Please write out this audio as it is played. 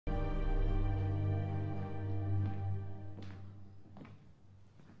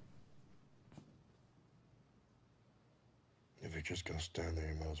you're just gonna stand there,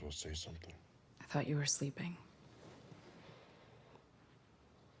 you might as well say something. I thought you were sleeping.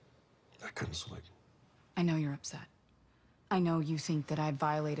 I couldn't sleep. I know you're upset. I know you think that I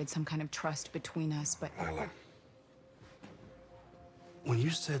violated some kind of trust between us, but... Lyla, when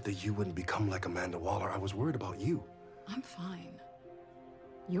you said that you wouldn't become like Amanda Waller, I was worried about you. I'm fine.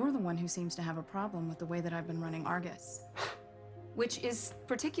 You're the one who seems to have a problem with the way that I've been running Argus. Which is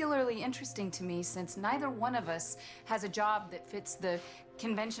particularly interesting to me since neither one of us has a job that fits the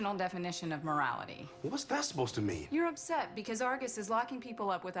conventional definition of morality. What's that supposed to mean? You're upset because Argus is locking people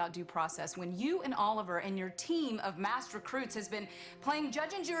up without due process when you and Oliver and your team of mass recruits has been playing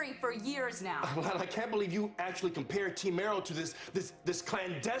judge and jury for years now. Well, I can't believe you actually compared Team Arrow to this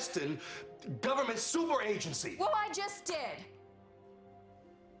clandestine government super agency. Well, I just did.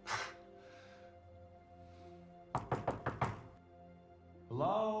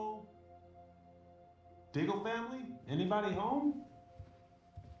 Hello? Diggle family? Anybody home?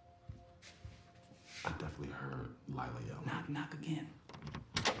 I definitely heard Lyla yell. Knock, knock again.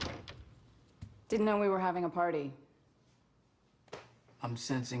 Didn't know we were having a party. I'm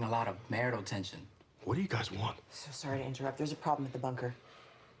sensing a lot of marital tension. What do you guys want? So sorry to interrupt. There's a problem at the bunker.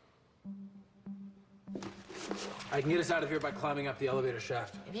 I can get us out of here by climbing up the elevator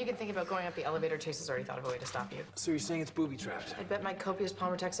shaft. If you can think about going up the elevator, Chase has already thought of a way to stop you. So you're saying it's booby-trapped? I'd bet my copious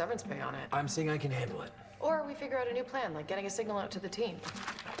Palmer Tech severance pay on it. I'm saying I can handle it. Or we figure out a new plan, like getting a signal out to the team.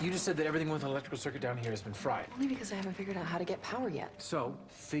 You just said that everything with the electrical circuit down here has been fried. Only because I haven't figured out how to get power yet. So,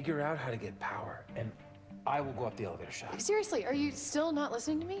 figure out how to get power, and I will go up the elevator shaft. Seriously, are you still not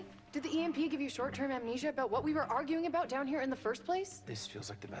listening to me? Did the EMP give you short-term amnesia about what we were arguing about down here in the first place? This feels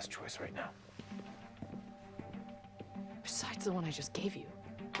like the best choice right now. Besides the one I just gave you.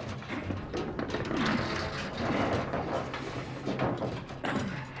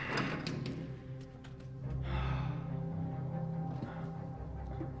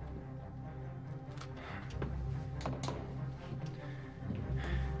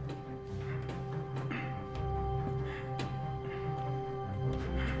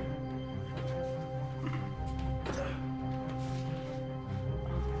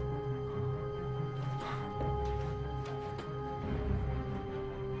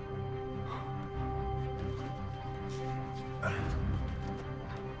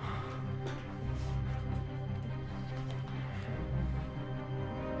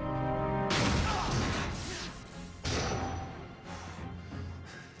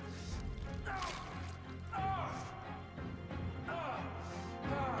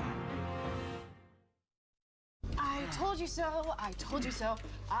 I told you so, I told you so,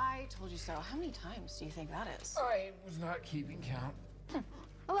 I told you so. How many times do you think that is? I was not keeping count.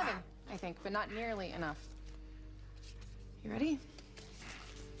 11, I think, but not nearly enough. You ready?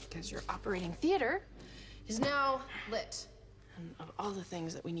 Because your operating theater is now lit. And of all the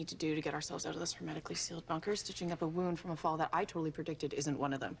things that we need to do to get ourselves out of this hermetically sealed bunker, stitching up a wound from a fall that I totally predicted isn't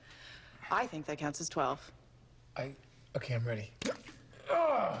one of them. I think that counts as 12. Okay, I'm ready.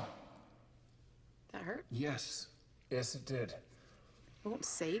 That hurt? Yes. Yes, it did. I won't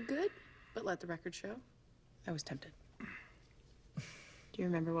say good, but let the record show. I was tempted. Do you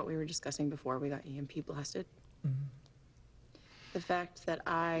remember what we were discussing before we got EMP blasted? Mm-hmm. The fact that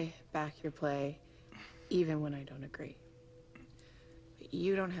I back your play even when I don't agree. But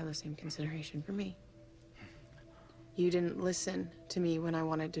you don't have the same consideration for me. You didn't listen to me when I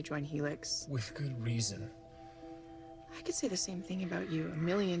wanted to join Helix. With good reason. I could say the same thing about you a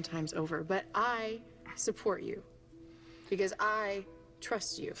million times over, but I support you. Because I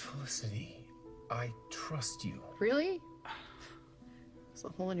trust you. Felicity, I trust you. Really? The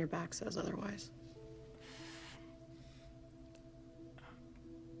hole in your back says otherwise.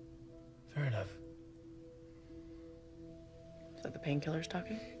 Fair enough. Is that the painkillers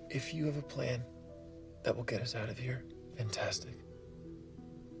talking? If you have a plan that will get us out of here, fantastic.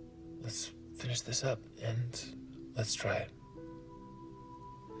 Let's finish this up and let's try it.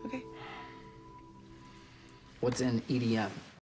 Okay. What's in EDM?